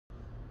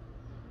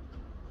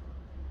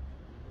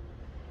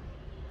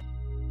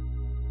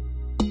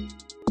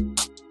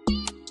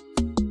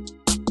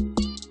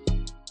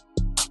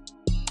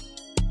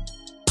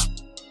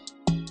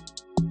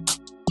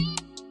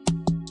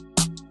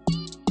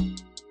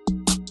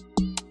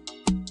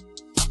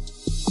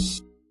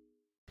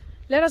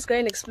Let us go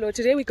and explore.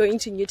 Today we're going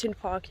to Newton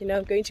Park, you know,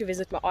 I'm going to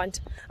visit my aunt.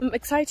 I'm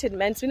excited,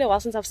 man. It's been a while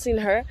since I've seen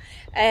her.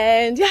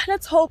 And yeah,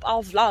 let's hope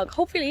I'll vlog.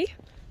 Hopefully,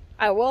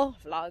 I will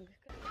vlog.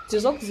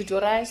 Say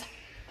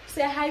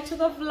hi to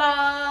the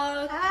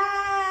vlog.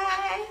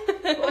 Hi.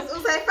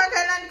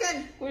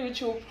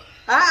 YouTube.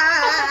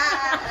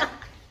 Hi.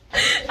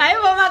 Hi,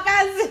 Mama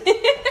Kazi.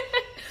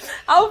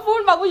 I'll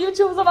phone back with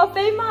YouTube, so I'm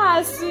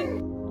famous.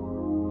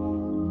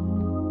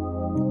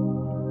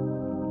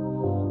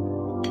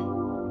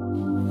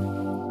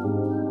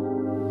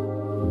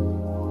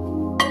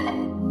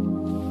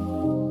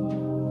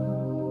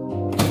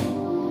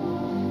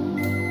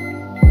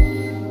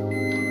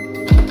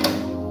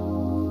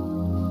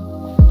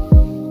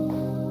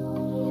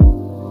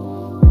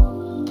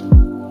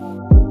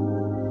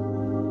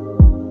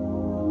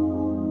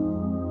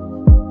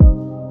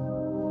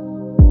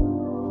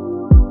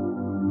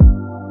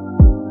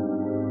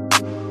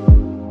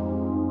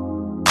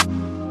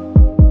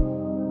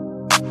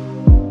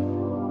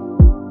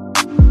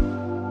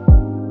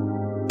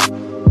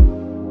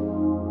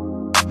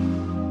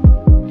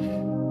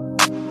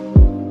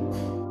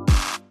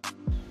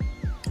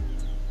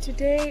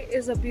 Today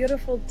is a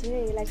beautiful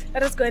day. Like,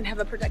 let us go and have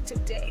a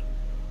productive day.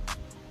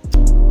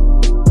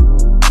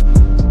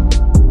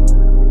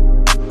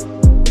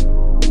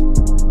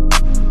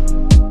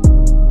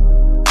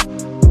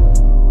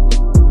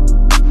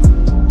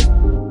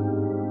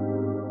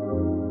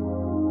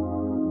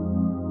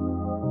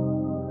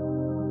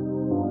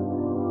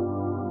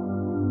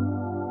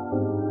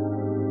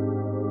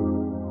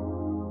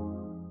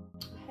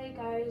 Hey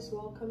guys,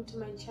 welcome to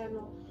my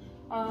channel.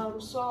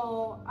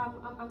 So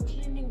I'm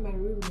cleaning my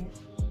room. Yeah.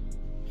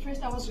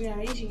 First I was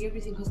rearranging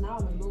everything because now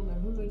I'm alone. My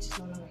roommate is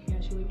no longer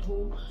here. She went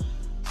home.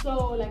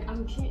 So like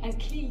I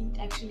cleaned.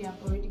 Actually,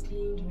 I've already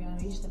cleaned,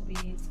 rearranged the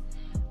beds,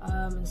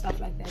 and stuff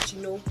like that.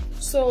 You know.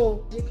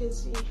 So you can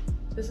see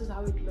this is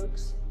how it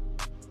looks.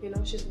 You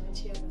know, she's not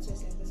here. That's why I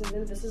said this. And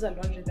then this is a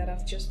laundry that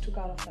I've just took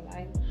out of the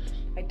line.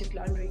 I did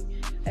laundry,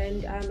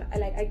 and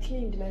I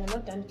cleaned, man. I'm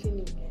not done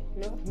cleaning yet.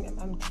 You know,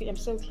 I'm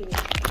still cleaning.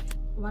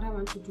 What I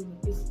want to do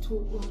is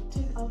to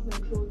take out my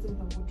clothes in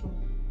the wardrobe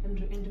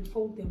and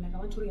fold them. Like I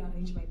want to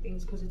rearrange my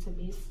things because it's a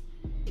mess.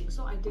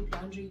 So I did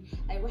laundry.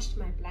 I washed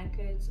my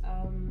blankets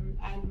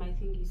and my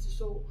thingies.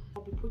 So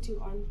I'll be putting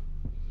on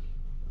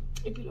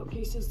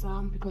pillowcases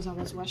because I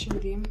was washing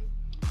them,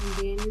 and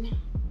then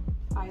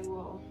I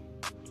will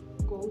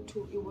go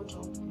to a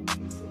wardrobe and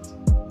fix it.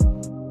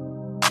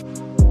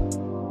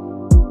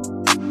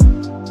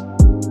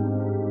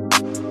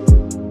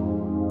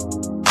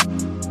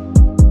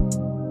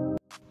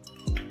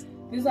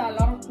 These are a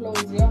lot of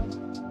clothes, yeah.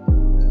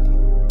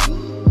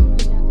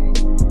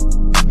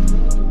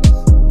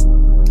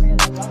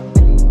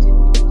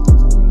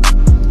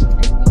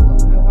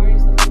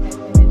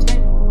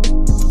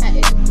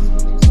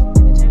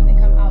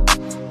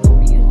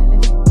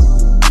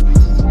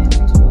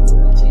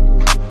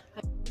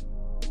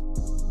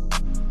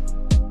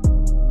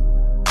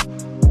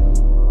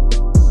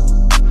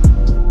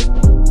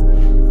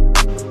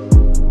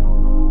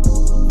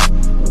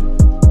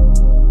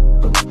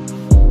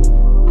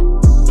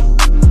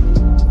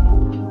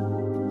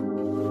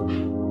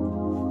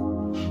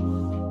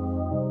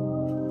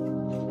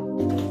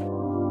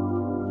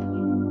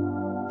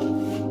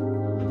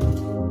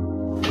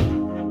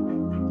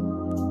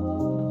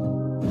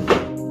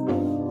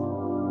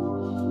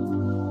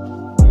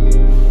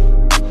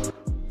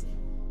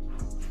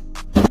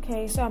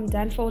 Okay, so I'm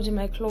done folding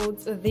my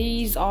clothes.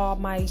 These are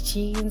my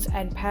jeans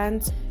and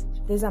pants.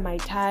 These are my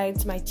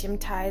tights, my gym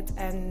tights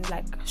and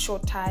like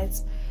short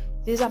tights.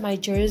 These are my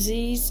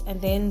jerseys, and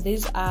then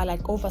these are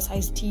like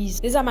oversized tees.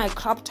 These are my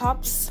crop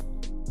tops.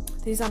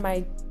 These are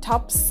my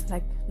tops,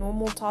 like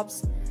normal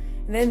tops.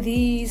 And then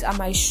these are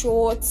my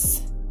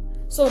shorts.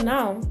 So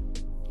now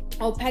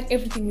I'll pack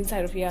everything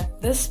inside of here.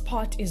 This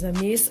part is a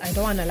mess. I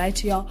don't want to lie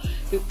to y'all.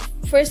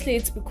 Firstly,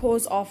 it's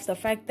because of the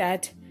fact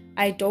that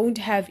I don't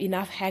have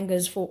enough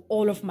hangers for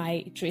all of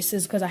my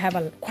dresses because I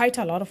have quite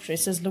a lot of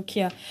dresses. Look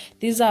here.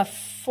 These are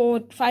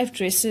 5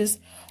 dresses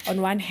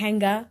on one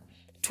hanger,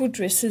 2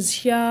 dresses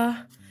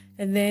here,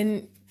 and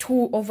then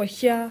 2 over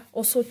here,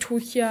 also 2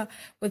 here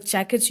with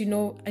jackets. You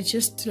know, I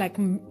just like,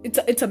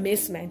 it's a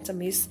mess, man. It's a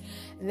mess.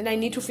 And then I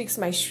need to fix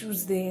my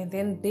shoes there. And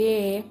then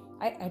there,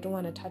 I don't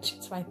want to touch it.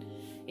 It's fine.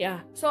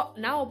 Yeah. So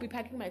now I'll be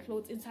packing my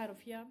clothes inside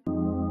of here.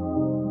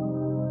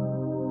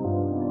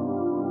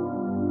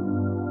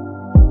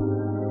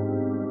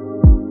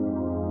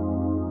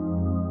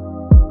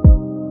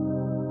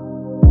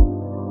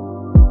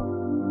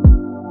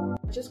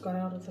 Just got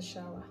out of the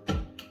shower,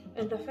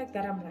 and the fact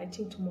that I'm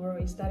writing tomorrow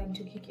is starting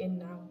to kick in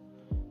now.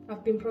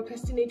 I've been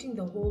procrastinating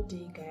the whole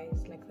day,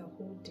 guys, like the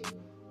whole day.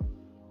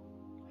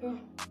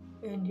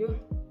 And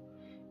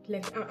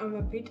like I'm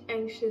a bit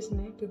anxious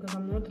now because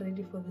I'm not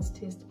ready for this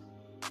test.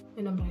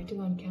 and I'm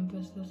writing on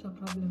campus. That's a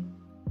problem.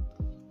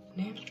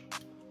 Yeah.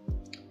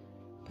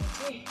 But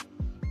hey,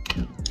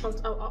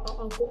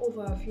 I'll go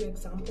over a few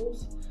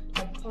examples,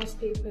 like past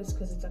papers,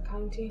 because it's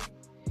accounting,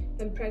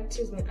 and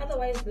practice. And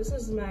otherwise, this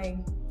is my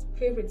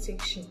favorite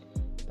section.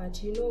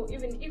 But you know,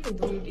 even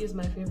though it is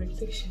my favorite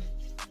section,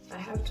 I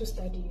have to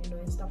study, you know,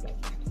 and stuff like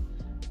that.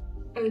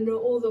 I know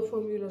all the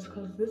formulas,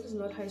 because this is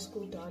not high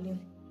school, darling.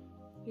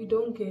 You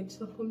don't get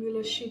the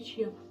formula sheet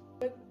here.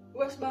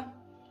 What's my?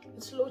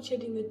 It's load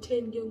shedding at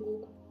 10.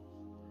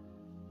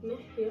 No,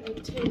 yeah,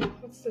 at 10.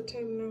 What's the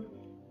time now?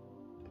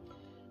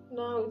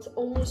 Now it's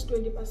almost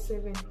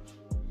 20:07.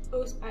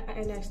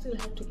 And I still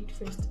have to eat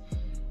first.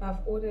 I've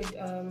ordered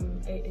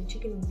a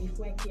chicken and beef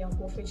whack. I'll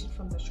go fetch it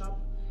from the shop.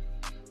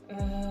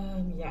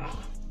 Yeah.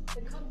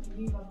 I can't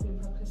believe I've been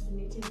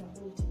procrastinating the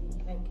whole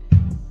day. Like,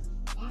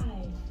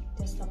 why?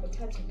 Just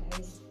sabotage,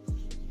 guys.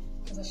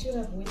 Because I should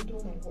have went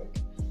through my work.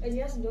 And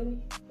yes,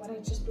 Donnie, what I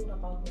just thought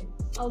about me.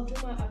 I'll do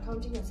my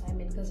accounting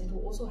assignment because it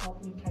will also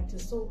help me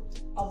practice. So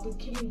I'll be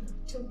killing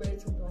 2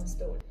 birds with 1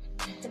 stone.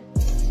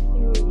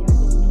 Anyway, yeah, I'm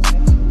gonna do that.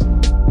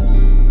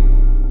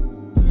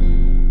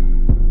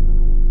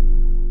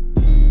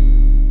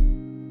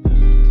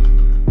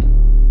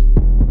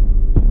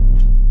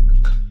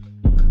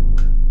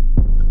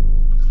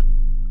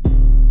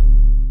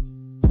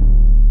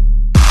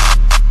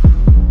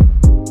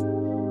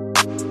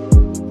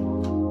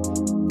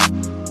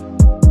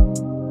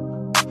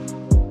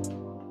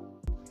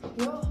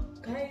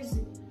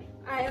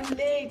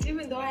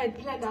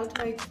 Planned out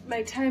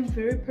my time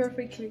very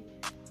perfectly.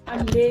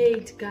 I'm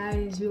late,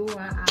 guys. Yo,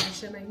 I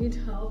need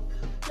help.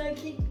 Like,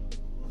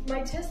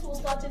 my test will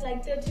start in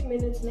like 30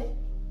 minutes, ne?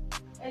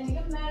 And you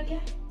get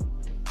mad,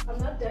 I'm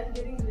not done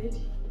getting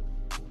ready.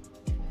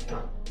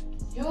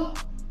 Yo,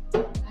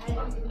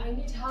 I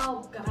need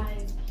help,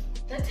 guys.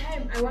 That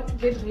time I want to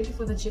get ready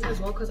for the gym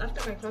as well, because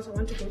after my class I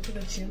want to go to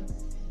the gym.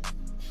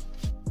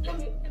 Let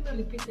me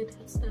repeat that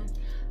hairstyle.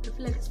 I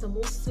feel like it's the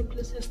most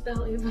simplest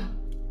hairstyle ever.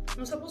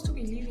 I'm supposed to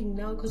be leaving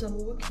now because I'm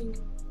working.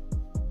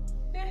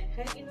 Hey,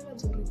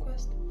 anyone's on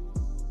request.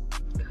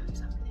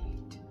 Guys, I'm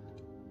late.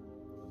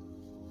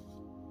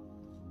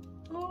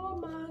 Oh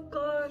my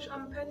gosh,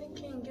 I'm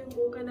panicking,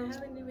 and I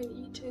haven't even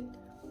eaten.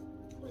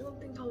 I don't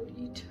think I'll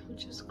eat. I'll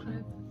just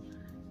grab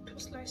 2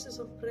 slices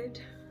of bread,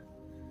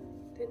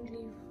 then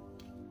leave.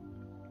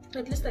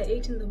 At least I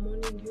ate in the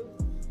morning, yo.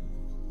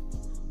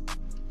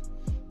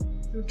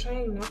 I'm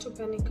trying not to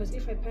panic, because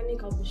if I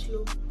panic, I'll be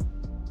slow.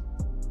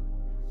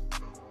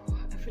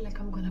 I feel like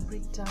I'm gonna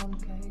break down,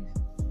 guys.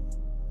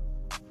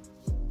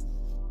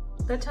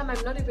 That time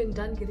I'm not even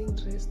done getting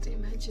dressed,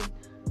 imagine.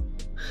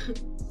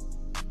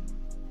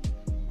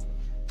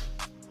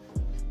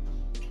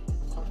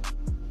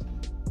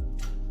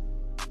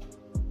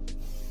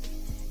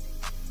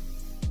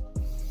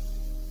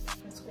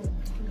 Let's go. I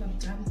think I'm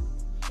done.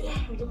 Yeah,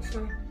 I look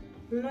fine.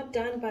 I'm not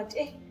done, but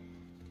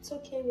it's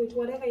okay with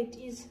whatever it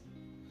is.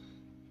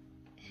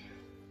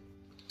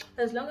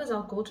 As long as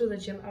I'll go to the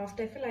gym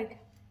after. I feel like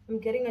I'm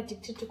getting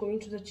addicted to going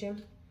to the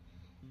gym.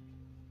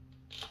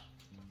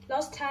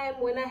 Last time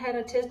when I had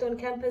a test on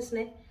campus,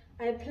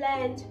 I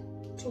planned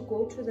to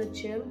go to the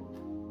gym,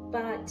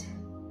 but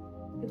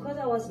because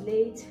I was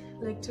late,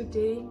 like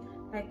today,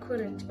 I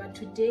couldn't. But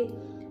today,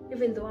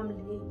 even though I'm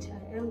late, I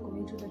am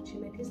going to the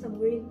gym. At least I'm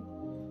wearing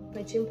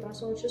my gym bra,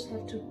 so I'll just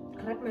have to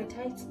grab my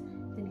tights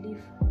and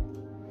leave.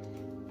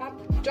 I'm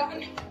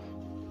done.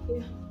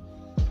 Yeah.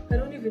 I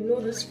don't even know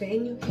this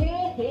venue. I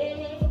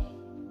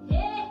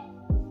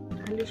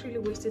literally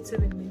wasted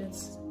 7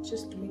 minutes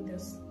just doing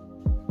this.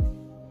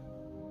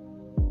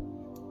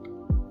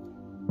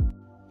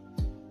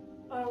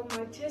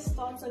 My test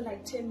starts in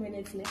like 10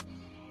 minutes now,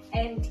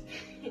 and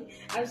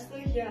I'm still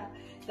here.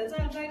 That's why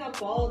I'm trying to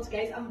bolt,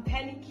 guys. I'm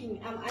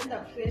panicking. I'm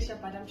under pressure,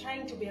 but I'm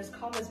trying to be as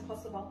calm as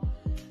possible.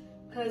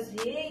 Cause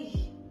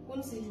yay,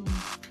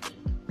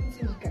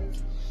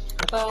 guys.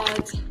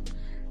 But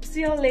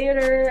see you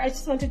later. I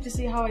just wanted to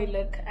see how I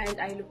look, and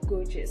I look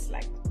gorgeous.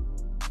 Like,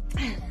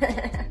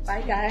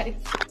 bye, guys.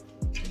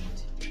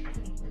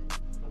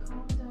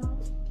 Calm down.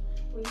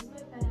 Where's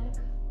my bag?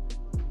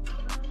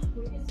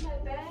 Where is my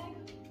bag?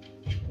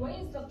 Where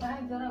is the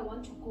bag that I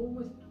want to go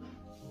with?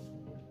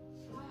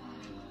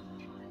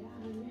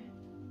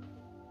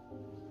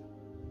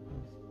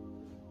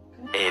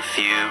 A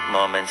few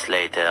moments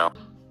later.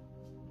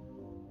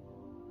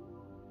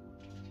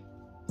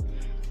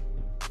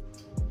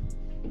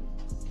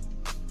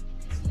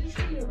 It's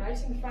literally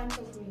right in front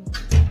of me.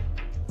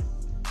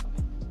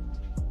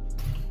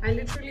 I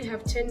literally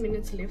have 10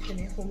 minutes left in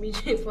it for me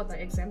for the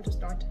exam to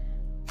start,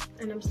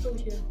 and I'm still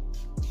here.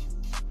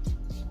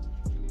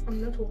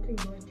 I'm not walking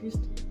though, at least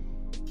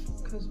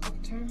because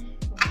of time.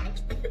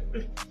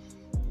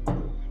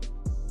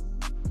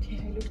 Okay,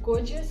 I look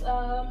gorgeous.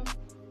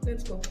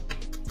 Let's go.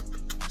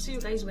 See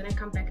you guys when I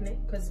come back now,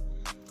 because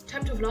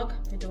time to vlog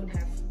I don't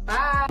have.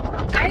 Bye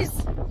guys,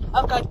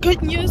 I've got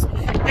good news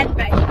and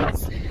bad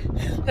news.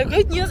 The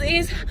good news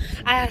is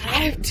I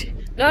arrived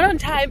not on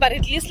time, but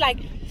at least like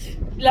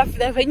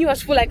the venue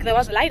was full, like there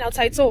was a line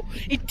outside, so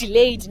it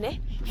delayed, ne?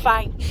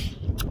 Fine.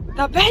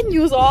 The bad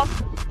news are,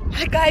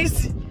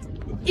 guys,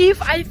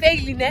 if I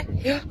fail in it,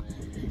 yeah.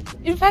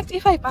 In fact,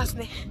 if I pass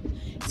it,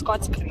 it's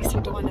God's grace. I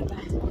don't want to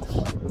lie.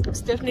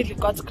 It's definitely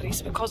God's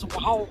grace because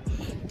wow.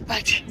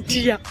 But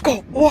dear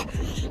God, oh,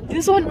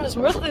 this one was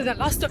worse than the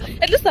last one.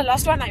 At least the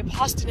last one I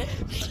passed in it.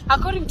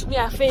 According to me,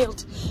 I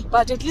failed,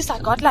 but at least I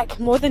got like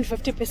more than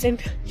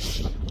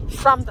 50%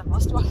 from the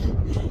last one.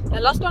 The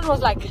last one was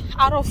like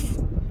out of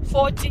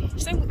 40.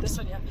 Same with this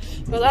one, yeah.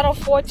 It was out of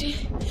 40,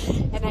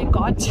 and I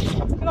got.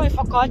 Oh, I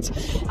forgot.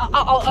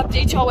 I'll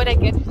update you when I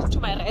get to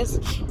my res.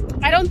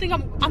 I don't think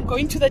I'm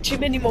going to the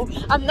gym anymore.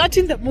 I'm not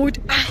in the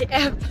mood. I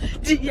am.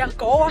 Dear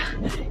God.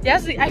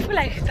 Yes, I feel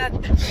like that.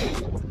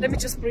 Let me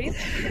just breathe.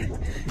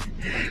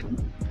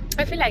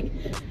 I feel like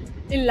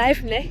in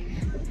life,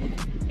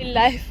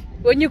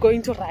 when you're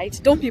going to write,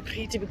 don't be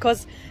pretty,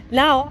 because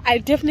now I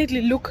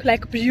definitely look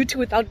like beauty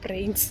without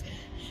brains.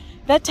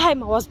 That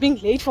time I was being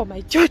late for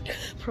my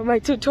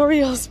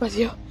tutorials, but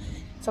yo,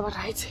 it's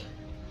alright.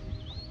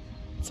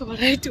 It's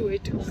alright to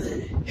it.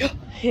 Yo,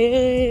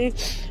 hey,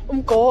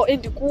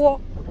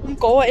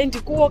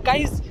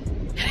 guys.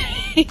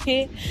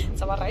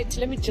 It's alright.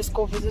 Let me just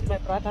go visit my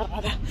brother.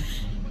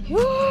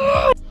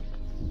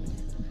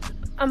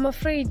 I'm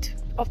afraid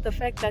of the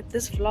fact that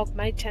this vlog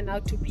might turn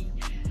out to be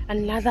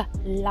another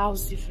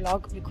lousy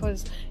vlog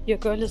because your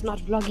girl is not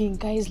vlogging,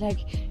 guys. Like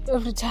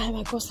every time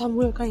I go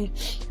somewhere, okay,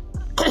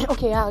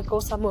 I'll go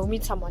somewhere,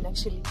 meet someone.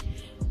 Actually,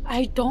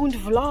 I don't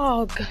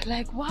vlog.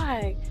 Like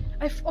why?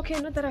 Okay,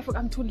 not that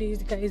I'm too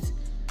lazy, guys.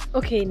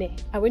 Okay,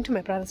 I went to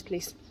my brother's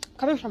place.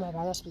 Coming from my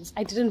brother's place,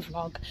 I didn't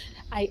vlog.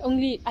 I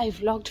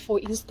vlogged for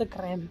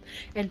Instagram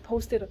and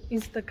posted on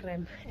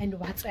Instagram and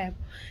WhatsApp.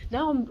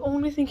 Now I'm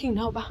only thinking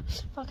now, but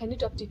fuck, I need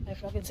to update my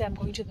vlog and say I'm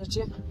going to the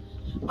gym,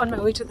 on my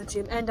way to the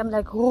gym. And I'm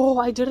like, oh,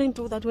 I didn't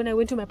do that when I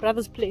went to my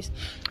brother's place.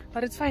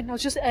 But it's fine. I'll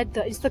just add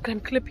the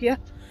Instagram clip here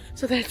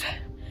so that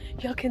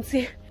y'all can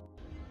see.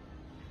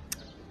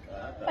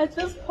 At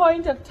this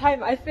point of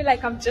time, I feel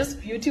like I'm just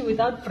beauty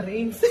without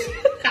brains.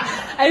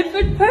 I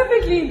fit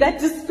perfectly in that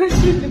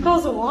description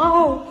because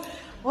wow,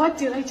 what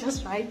did I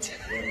just write?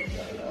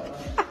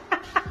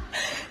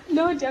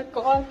 No, dear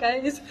God,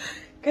 guys,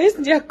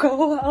 dear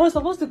God, I was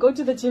supposed to go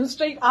to the gym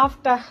straight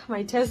after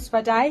my test,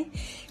 but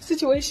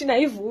situation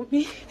I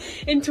me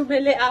into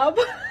Mele up.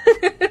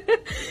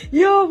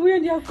 Yo, we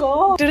and your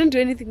God. Didn't do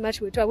anything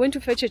much with it. I went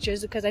to fetch a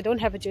jersey because I don't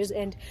have a jersey,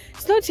 and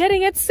it's not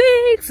heading at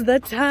 6. The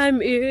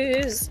time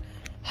is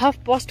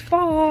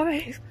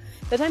 5:30.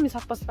 The time is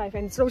 5:30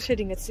 and it's load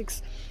shedding at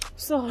 6.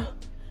 So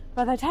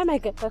by the time I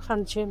get back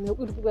from the gym, it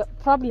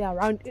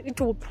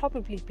will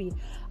probably be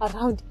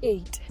around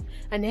 8.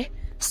 And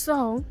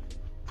so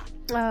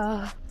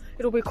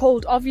it will be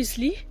cold,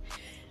 obviously.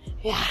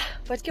 Yeah,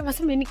 but give us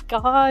so many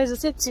guys. I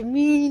said to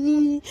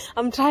me,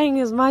 I'm trying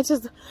as much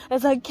as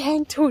I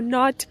can to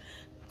not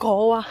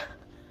go,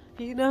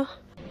 you know.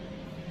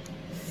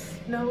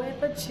 No,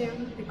 at the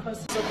gym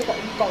because it's a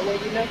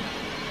you know.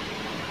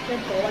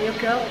 Your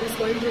girl is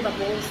going to the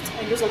most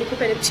and there's a little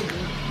bit of chicken.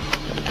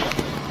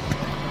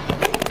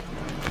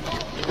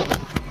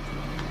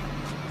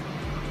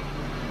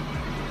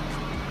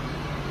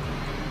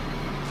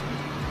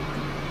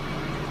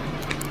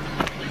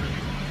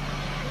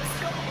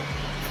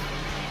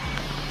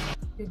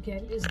 Your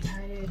girl is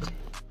tired.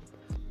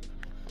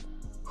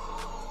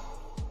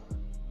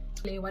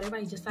 Whatever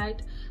I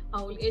decide,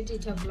 I will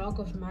edit a vlog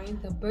of mine,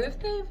 the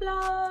birthday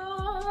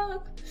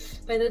vlog.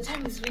 By the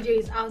time this video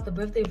is out, the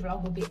birthday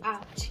vlog will be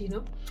out, you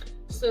know.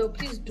 So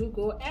please do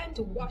go and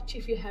watch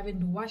if you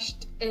haven't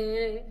watched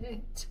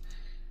it.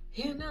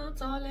 You know,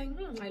 darling,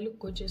 I look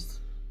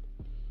gorgeous.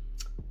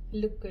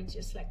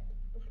 Like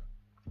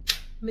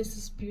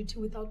Mrs. Beauty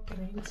without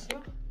brains.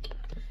 Yeah?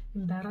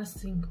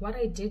 Embarrassing. What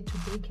I did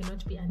today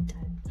cannot be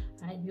undone.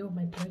 I know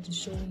my bride is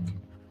showing.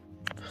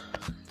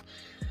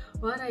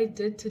 What I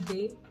did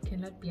today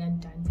cannot be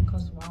undone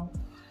because wow,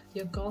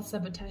 your girl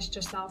sabotaged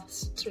herself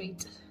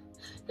straight.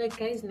 Like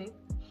guys,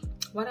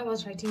 what I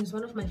was writing is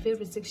one of my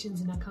favorite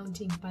sections in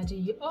accounting. But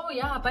oh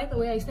yeah, by the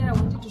way, I said I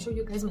wanted to show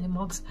you guys my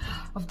marks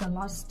of the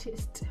last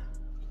test.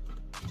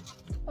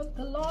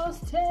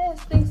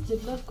 Things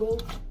did not go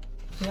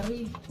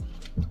very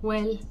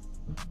well.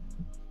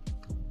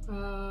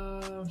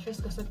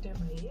 First of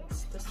September,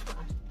 yes, that's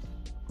one.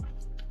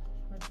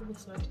 I think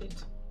it's not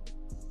it.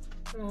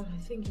 I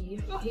think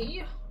here. Oh,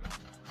 here.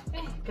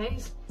 Hey,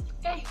 guys.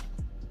 Hey.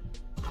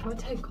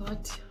 What I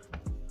got?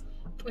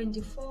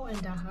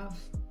 24.5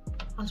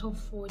 out of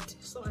 40.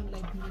 So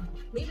unlike me.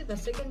 Maybe the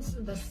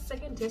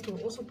second test will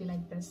also be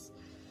like this.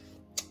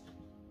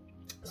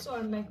 So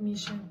unlike me,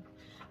 Shan.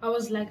 I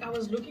was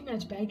looking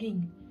at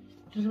bagging.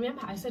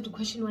 Remember, I said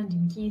question 1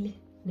 didn't kill.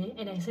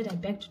 And I said I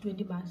bagged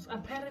 20 marks.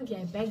 Apparently,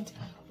 I bagged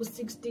with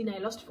 16. I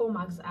lost 4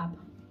 marks up.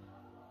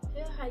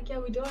 Yeah,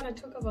 we don't want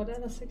to talk about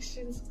other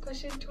sections.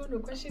 Question 2, no,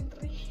 question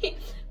 3.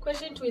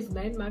 Question 2 is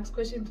 9 marks.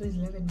 Question 3 is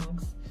 11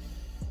 marks.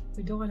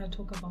 We don't want to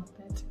talk about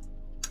that.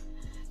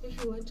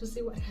 If you want to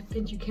see what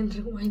happened, you can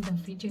rewind the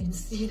video and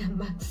see the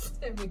marks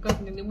we got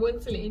in the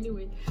monthly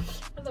anyway.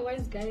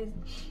 Otherwise, guys,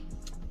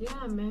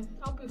 Yeah, man,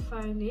 I'll be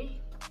fine, eh?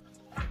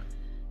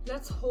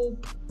 Let's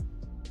hope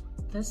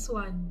this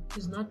one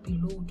is not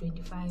below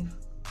 25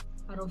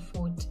 out of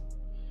 40.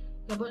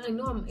 Yeah, but I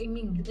know I'm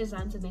aiming this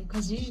answer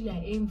because usually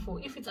I aim for,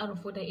 if it's out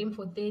of 40, I aim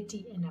for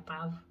 30 and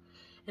above.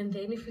 And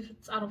then if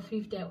it's out of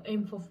 50, I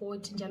aim for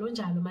 40.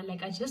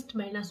 Like I just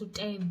minus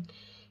 10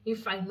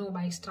 if I know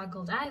I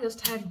struggled. This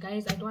time,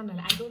 guys, I don't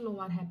know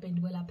what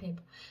happened. Well,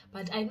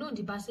 but I know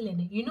the parcel,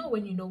 and you know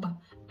when you know, but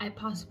I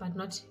passed, but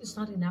it's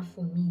not enough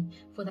for me.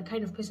 For the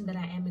kind of person that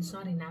I am, it's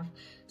not enough.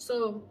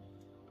 So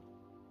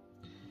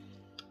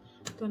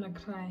I'm gonna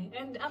cry.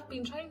 And I've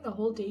been trying the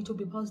whole day to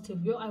be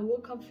positive. I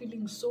woke up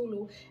feeling so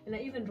low, and I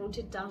even wrote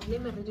it down.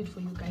 Let me read it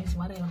for you guys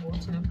what I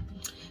wrote,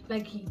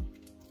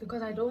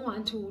 because I don't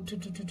want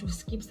to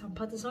skip some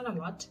parts. It's not a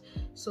lot,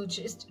 so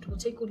it will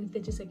take only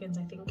 30 seconds,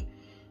 I think.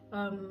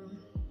 I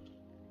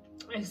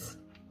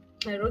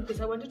wrote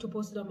this. I wanted to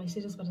post it on my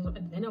status,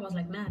 but then I was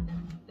like, nah,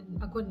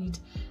 I couldn't.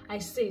 I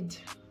said,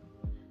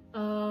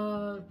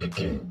 I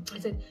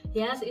said,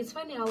 yes, it's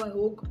funny how I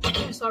woke.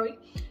 Sorry,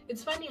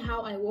 it's funny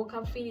how I woke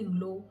up feeling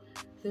low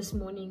this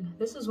morning.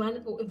 This is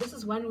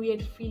one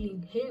weird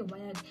feeling. Hey,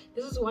 Wyatt,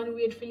 this is one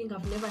weird feeling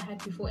I've never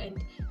had before,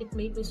 and it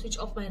made me switch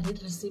off my read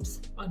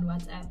receipts on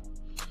WhatsApp.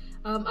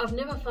 I've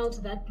never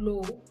felt that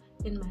low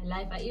in my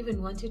life. I even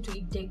wanted to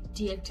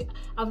deactivate.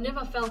 I've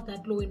never felt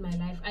that low in my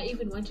life. I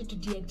even wanted to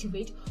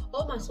deactivate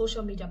all my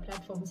social media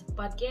platforms,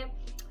 but yeah,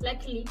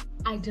 luckily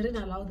I didn't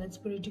allow that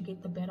spirit to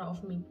get the better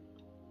of me.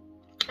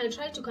 I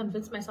tried to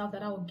convince myself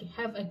that I will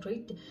have a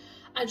great day.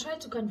 I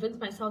tried to convince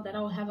myself that I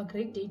will have a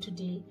great day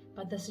today,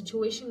 but the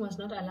situation was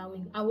not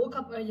allowing. I woke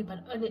up early,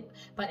 but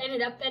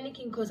ended up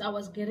panicking because I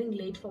was getting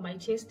late for my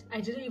test.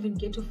 I didn't even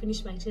get to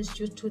finish my test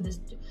due to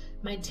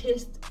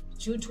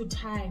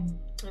time.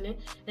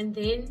 And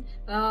then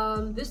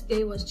this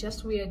day was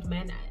just weird,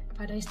 man.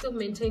 But I still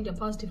maintained a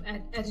positive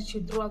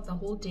attitude throughout the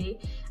whole day.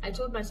 I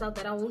told myself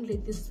that I won't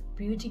let this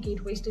beauty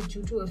get wasted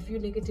due to a few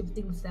negative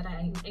things that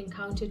I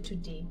encountered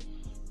today.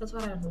 That's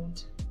what I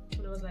wrote,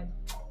 and I was like,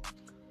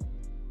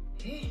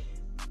 hey,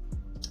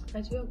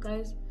 but you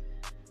guys,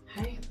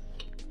 hi,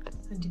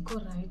 and you go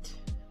right.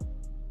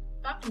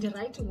 The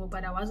writing,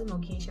 but I wasn't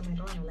okay. I don't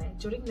want to lie.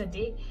 During the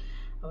day,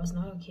 I was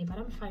not okay, but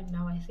I'm fine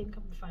now. I think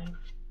I'm fine.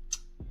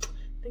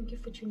 Thank you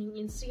for tuning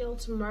in. See you all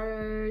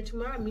tomorrow.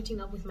 Tomorrow I'm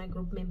meeting up with my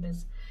group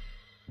members.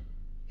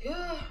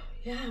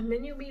 Yeah,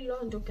 menu be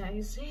long,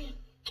 guys.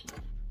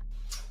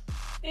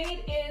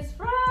 It is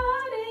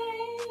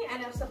Friday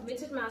and I've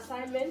submitted my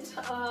assignment.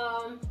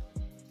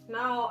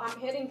 Now I'm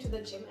heading to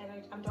the gym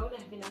and I don't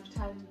have enough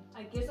time.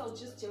 I guess I'll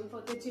just gym for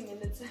 30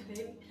 minutes and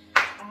then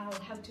I'll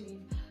have to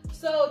leave.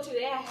 So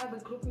today I have a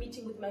group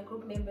meeting with my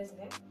group members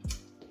there.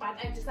 But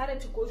I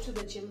decided to go to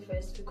the gym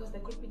first because the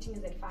group meeting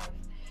is at 5.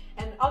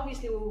 And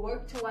obviously we'll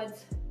work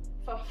towards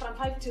from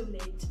 5 till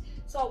late.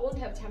 So I won't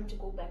have time to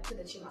go back to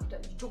the gym after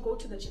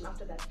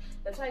that.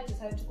 That's why I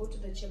decided to go to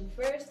the gym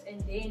first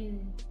and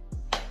then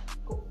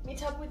go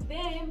meet up with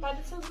them. But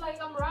it seems like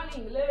I'm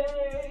running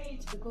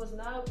late because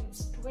now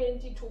it's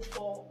 20 to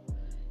 4.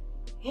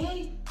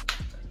 Hey,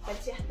 but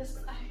yeah, this is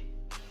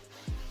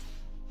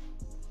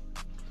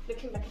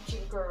looking like a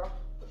gym girl.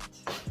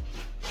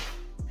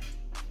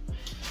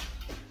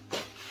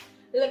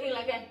 Looking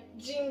like a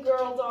gym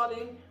girl,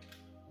 darling.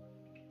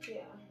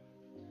 Yeah.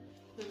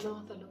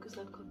 No, the look is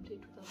not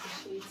complete without the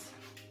shades.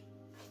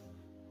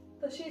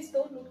 The shades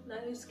don't look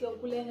nice.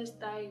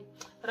 Hairstyle,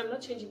 but I'm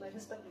not changing my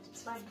hairstyle.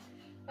 It's fine.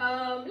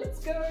 Let's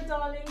go,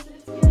 darlings.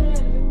 Let's go.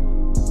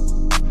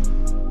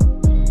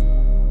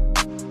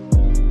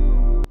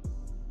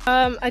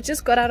 I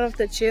just got out of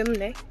the gym,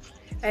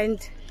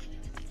 and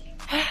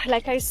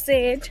like I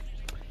said,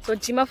 so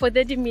gym for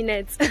 30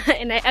 minutes,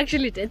 and I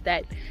actually did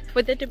that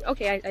for 30.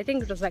 Okay, I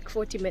think it was like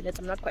 40 minutes.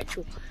 I'm not quite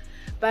sure.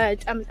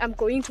 But I'm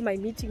going to my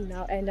meeting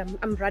now and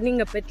I'm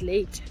running a bit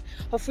late,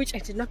 of which I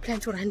did not plan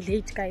to run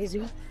late, guys.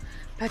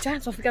 But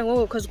chance of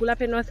going because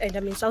Gulape North and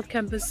I'm in South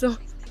Campus, so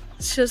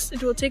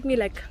it will take me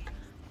like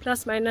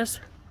plus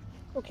minus.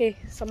 Okay,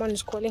 someone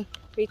is calling.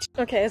 Wait.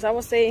 Okay, as I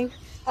was saying,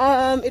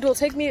 it will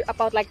take me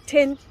about like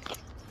 10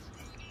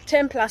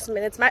 plus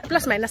minutes,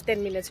 plus minus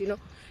 10 minutes,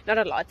 not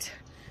a lot,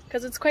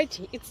 because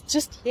it's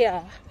just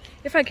here.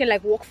 If I can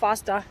like walk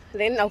faster,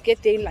 then I'll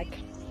get there in like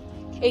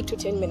 8 to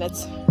 10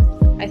 minutes,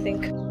 I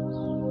think.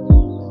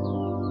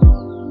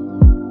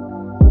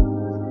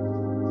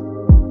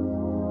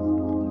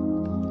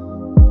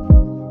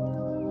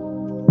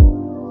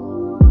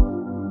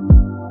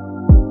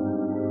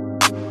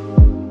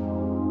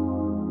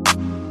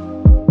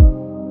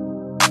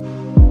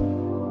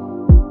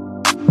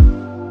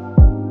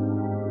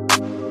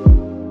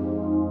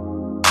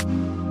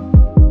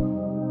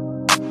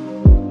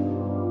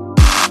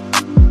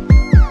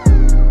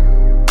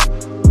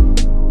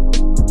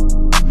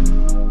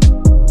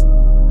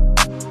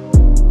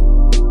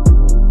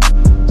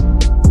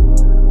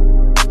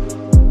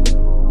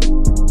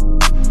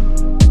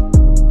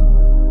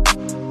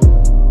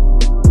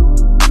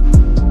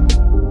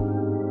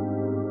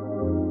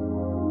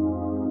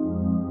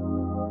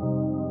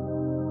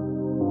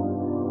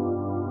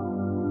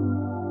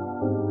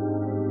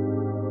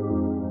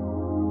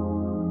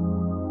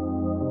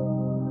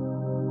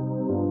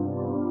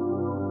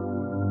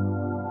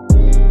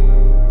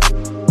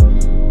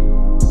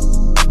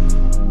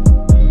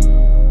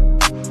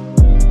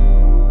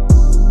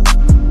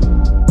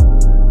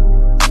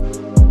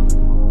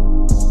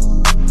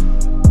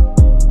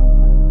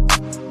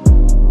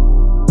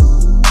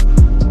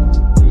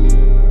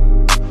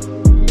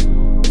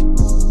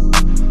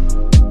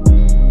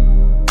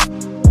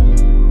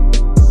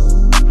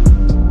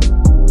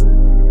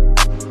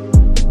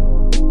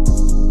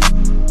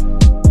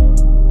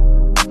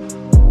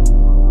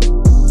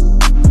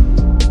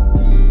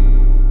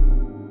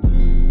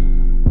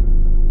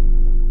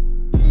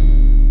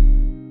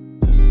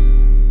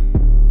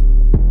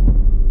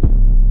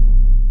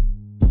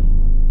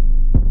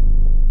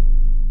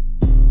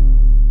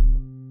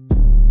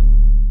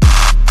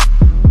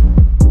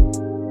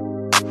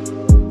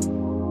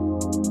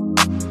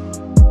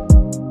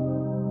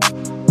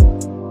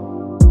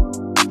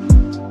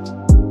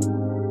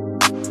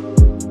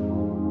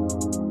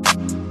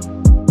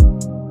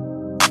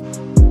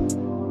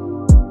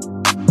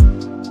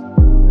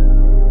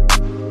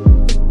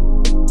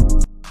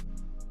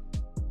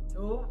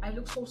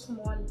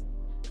 small.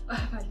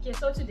 But yeah,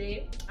 so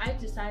today I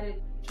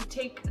decided to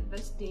take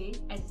this day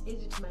and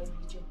edit my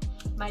video,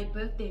 my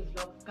birthday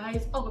vlog,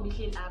 guys. Oh,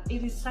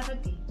 it is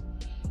Saturday.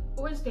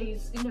 Wednesday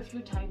is in a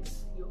few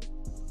times, yo.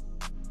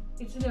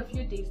 It's in a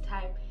few days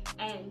time,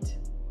 and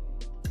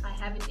I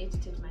haven't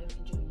edited my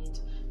video yet,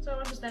 so I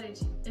want to start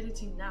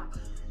editing now.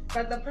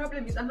 But the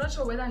problem is I'm not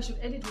sure whether I should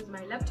edit with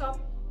my laptop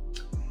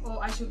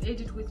or I should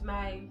edit with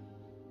my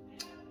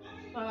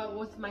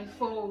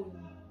phone.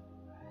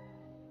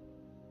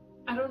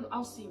 I don't know,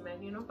 I'll see,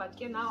 man, you know. But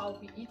yeah, now I'll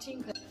be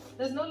eating.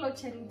 There's no load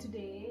shedding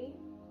today,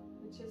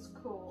 which is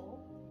cool.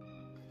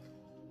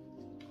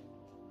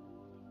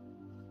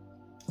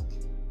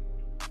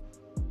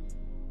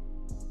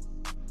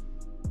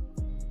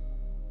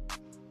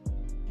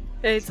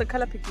 Hey, it's a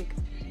color picnic.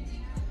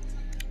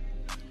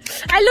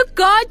 I look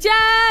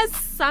gorgeous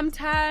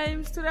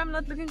sometimes. Today I'm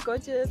not looking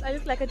gorgeous. I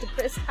look like a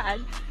depressed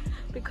hand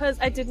because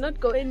I did not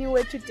go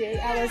anywhere today.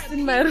 I was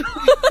in my room.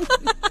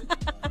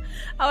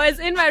 I was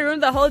in my room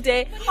the whole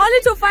day,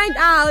 only to find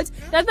out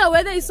that the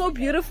weather is so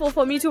beautiful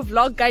for me to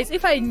vlog, guys.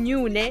 If I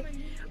knew, ne?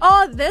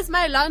 Oh, there's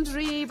my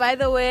laundry, by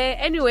the way.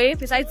 Anyway,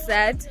 besides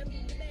that,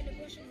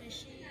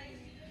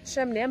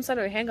 I'm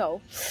sorry, hang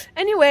out.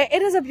 Anyway,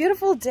 it is a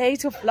beautiful day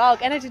to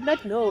vlog, and I did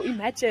not know.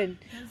 Imagine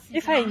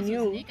if I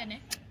knew,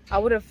 I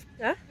would have.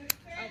 Huh?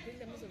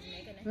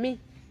 Me.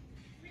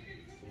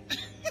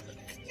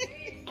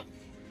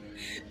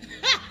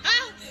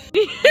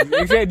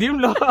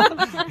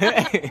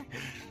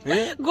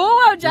 Go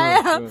out,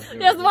 Jaya.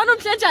 There's one of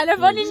the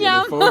telephone in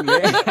your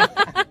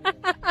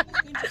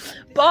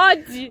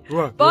body.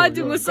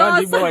 Body,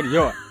 Musasa.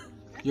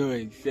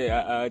 Yo, say,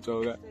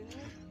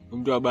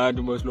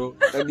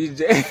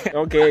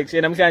 okay,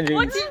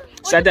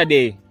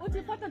 Saturday.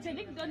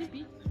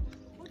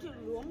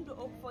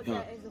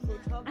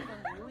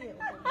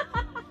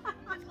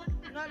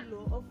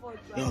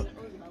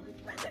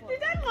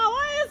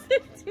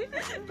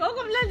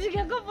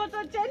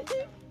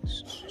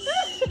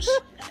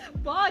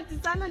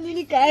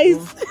 Guys.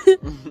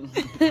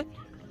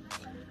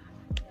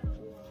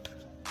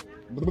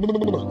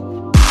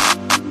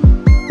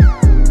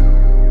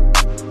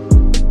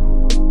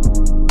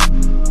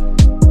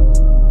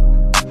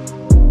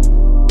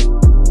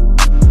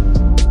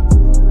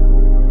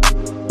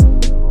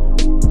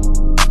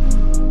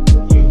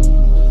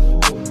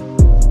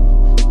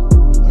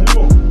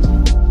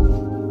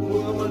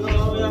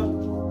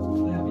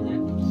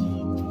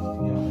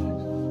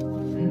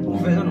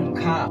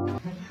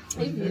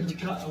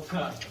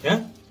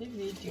 Yeah?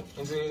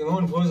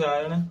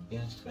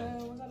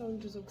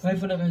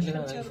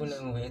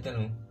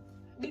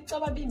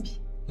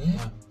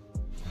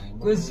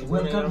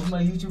 Welcome to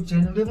my YouTube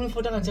channel.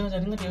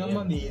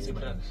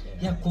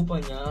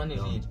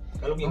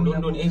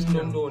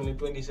 Only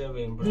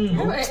 27, bro.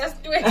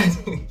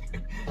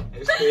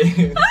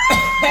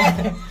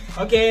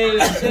 Okay,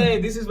 let's say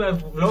this is my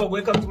vlog.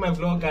 Welcome to my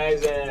vlog,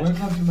 guys.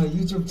 Welcome to my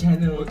YouTube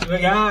channel.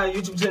 Yeah,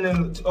 YouTube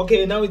channel.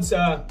 Okay, now it's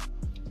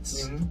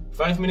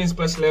 5 minutes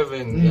past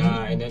 11.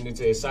 Yeah, and then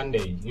it's a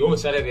Sunday. Yo,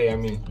 Saturday, I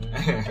mean.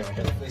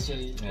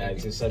 Yeah,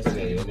 it's a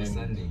Saturday. And then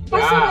Sunday.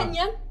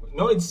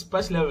 No, it's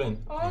past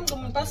 11. Oh,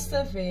 past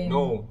 7.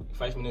 No,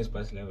 5 minutes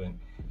past 11.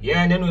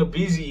 Yeah, and then we're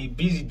busy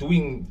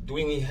doing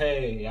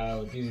hair. Yeah,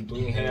 we're busy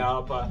doing hair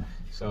up.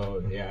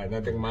 So yeah,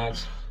 nothing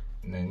much.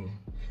 And then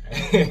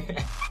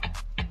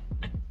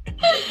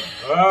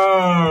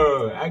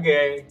oh,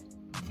 okay,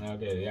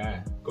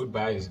 yeah.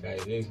 Goodbyes,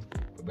 guys.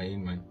 Bye,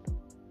 man.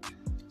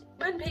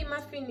 Man pay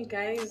muffin,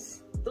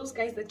 guys. Those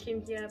guys that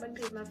came here, man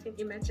pay muffin.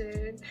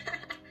 Imagine.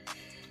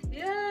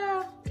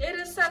 Yeah, it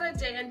is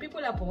Saturday and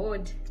people are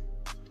bored.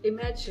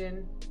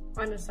 Imagine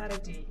on a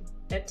Saturday.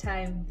 That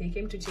time they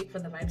came to check for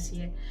the vibes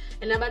here,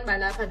 and Aban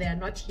Balapa, they are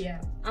not here.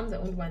 I'm the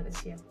only one that's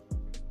here.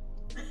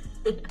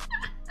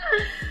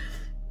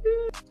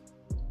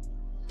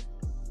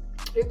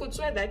 You could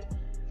swear that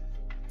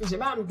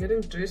I'm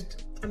getting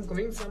dressed, I'm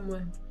going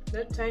somewhere.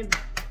 That time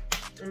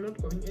I'm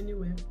not going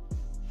anywhere.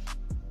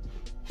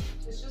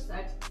 It's just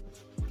that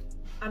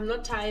I'm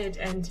not tired,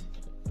 and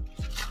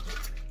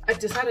I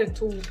decided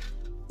to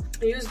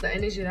use the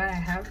energy that I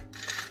have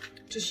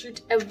to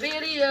shoot a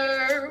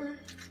video,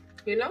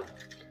 you know.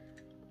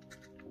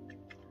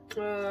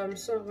 So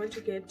I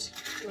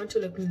want to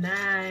look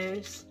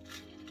nice.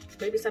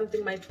 Maybe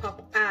something might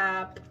pop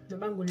up.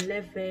 November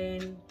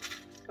 11.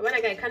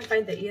 I can't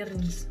find the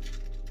earrings.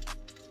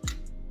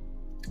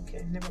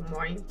 Okay, never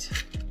mind.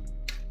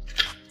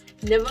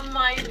 Never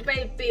mind,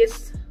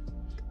 babies.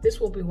 This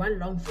will be one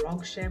long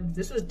vlog, Shem.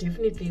 This was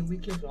definitely a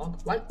weekly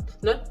vlog.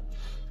 Not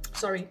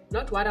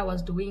what I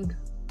was doing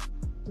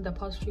in the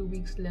past few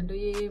weeks. Lendo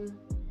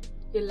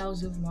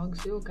lousy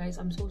vlogs. Yo guys,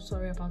 I'm so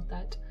sorry about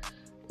that.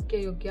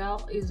 Okay, your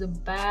girl is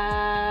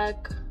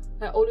back.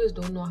 I always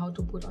don't know how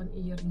to put on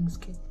earrings,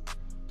 kid,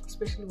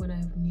 especially when I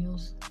have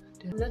nails.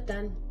 I'm not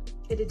done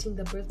editing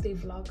the birthday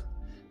vlog,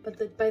 but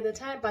by the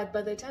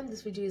time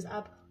this video is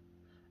up,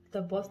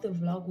 the birthday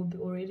vlog will be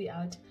already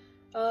out.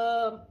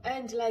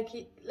 And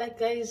like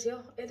guys,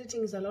 yo,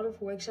 editing is a lot of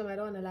work. I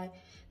don't wanna lie.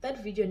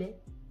 That video,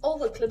 all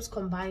the clips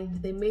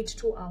combined, they made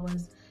 2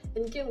 hours.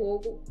 And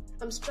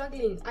I'm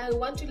struggling. I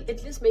want to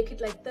at least make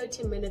it like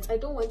 30 minutes. I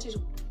don't want it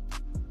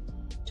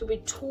to be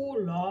too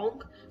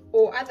long,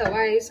 or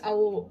otherwise I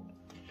will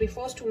be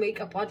forced to make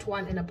a part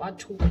 1 and a part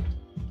 2.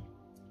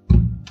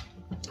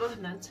 Oh,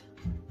 not.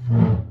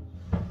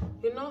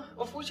 You know,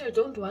 of which I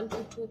don't want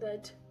to do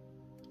that.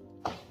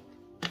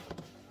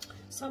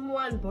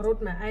 Someone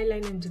borrowed my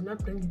eyeliner and did not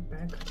bring it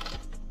back.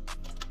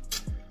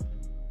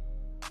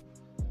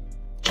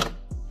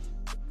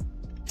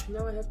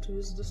 Now I have to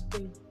use this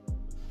thing.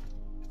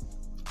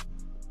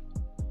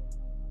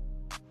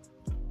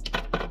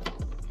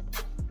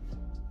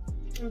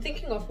 I'm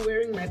thinking of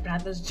wearing my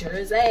brother's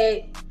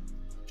jersey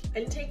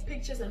and take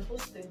pictures and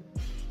post them,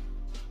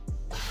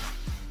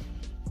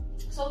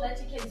 so that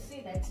you can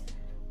see that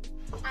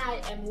I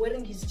am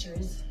wearing his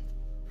jersey.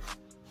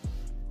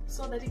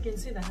 So that you can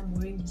see that I'm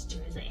wearing his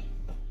jersey,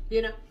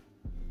 you know.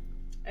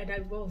 And I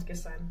will get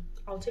some.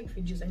 I'll take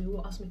videos and you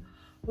will ask me,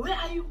 where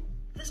are you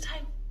this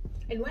time?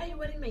 And why are you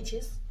wearing my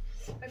jersey?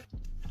 I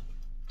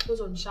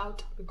was on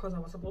shout because I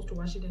was supposed to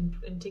wash it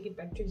and take it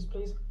back to his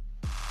place.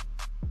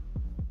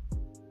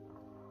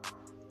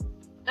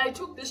 I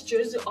took this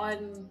jersey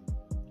on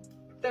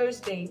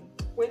Thursday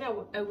when I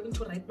went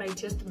to write my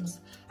testimonies.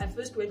 I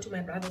first went to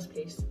my brother's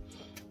place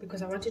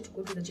because I wanted to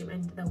go to the gym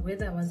and the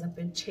weather was a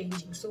bit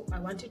changing. So I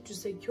wanted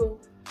to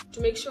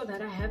make sure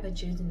that I have a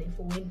jersey there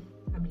for when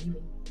I'm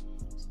leaving.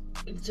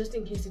 It's just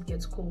in case it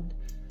gets cold.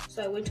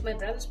 So I went to my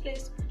brother's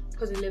place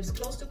because he lives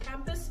close to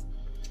campus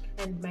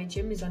and my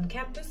gym is on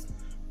campus.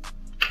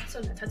 So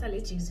I le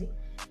jersey.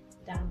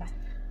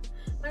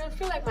 But I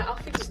feel like my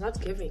outfit is not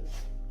giving.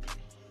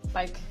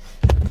 Like,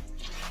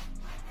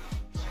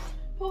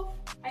 oh,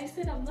 I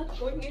said I'm not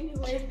going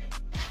anywhere.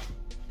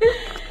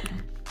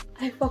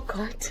 I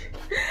forgot.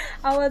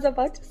 I was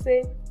about to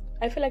say,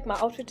 I feel like my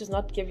outfit is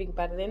not giving,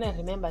 but then I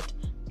remembered,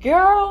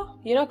 girl,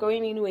 you're not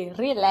going anywhere.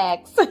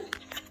 Relax.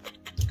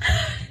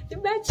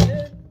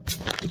 Imagine.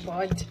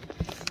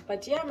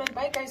 But yeah, man,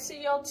 bye guys.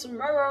 See y'all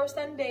tomorrow.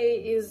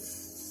 Sunday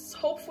is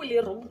hopefully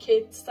room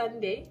kit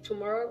Sunday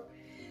tomorrow.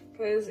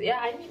 Because yeah,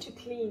 I need to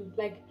clean.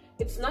 Like,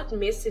 it's not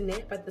messy,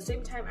 but at the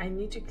same time, I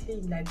need to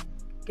clean, like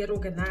get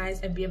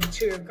organized and be a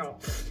mature girl.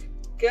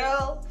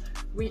 Girl,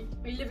 we're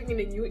living in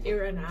a new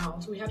era now,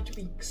 so we have to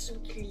be so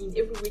clean.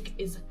 Every week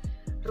is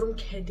room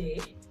care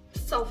day,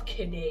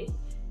 self-care day,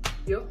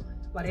 yo,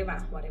 whatever,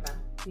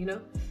 you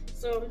know.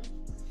 So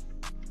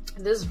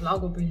this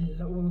vlog will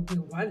be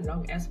one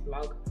long ass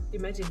vlog.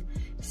 Imagine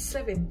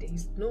 7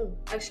 days. No,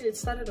 actually it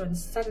started on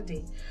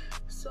Saturday,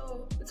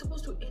 so it's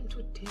supposed to end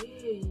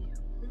today.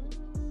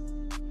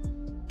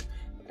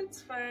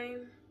 It's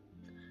fine.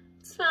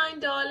 It's fine,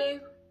 darling.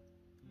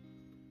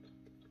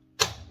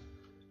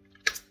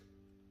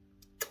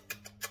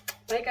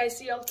 Bye guys,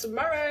 see y'all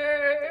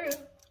tomorrow.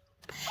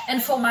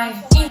 And for my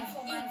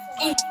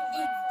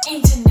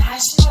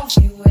international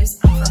viewers,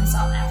 I'm from